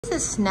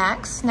This is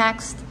Snacks.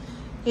 Snacks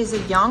is a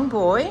young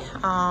boy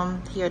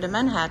here at the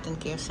Manhattan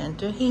Care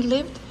Center. He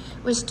lived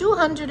with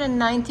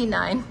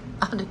 299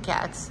 other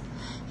cats.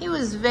 He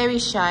was very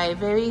shy,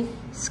 very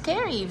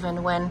scary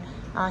even when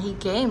he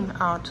came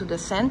to the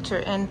center.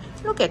 And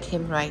look at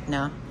him right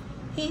now.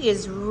 He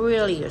is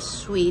really a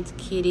sweet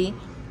kitty,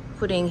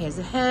 putting his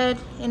head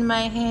in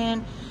my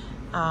hand,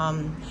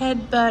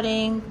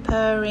 head-butting,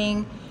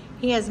 purring.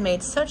 He has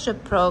made such a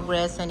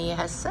progress, and he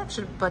has such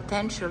a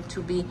potential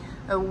to be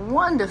a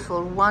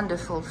wonderful,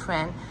 wonderful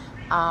friend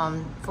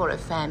for a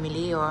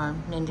family or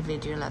an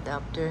individual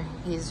adopter.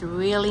 He's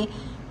really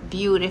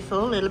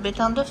beautiful, a little bit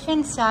on the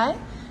thin side,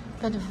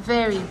 but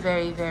very,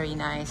 very, very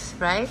nice,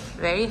 right?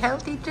 Very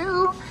healthy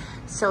too.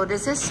 So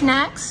this is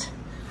Snacks,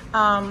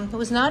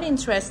 who's not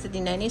interested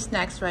in any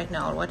snacks right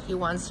now. What he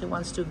wants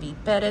to be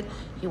petted,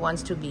 he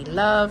wants to be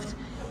loved,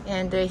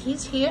 and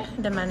he's here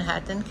at the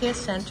Manhattan Care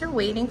Center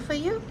waiting for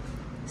you.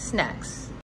 Snacks.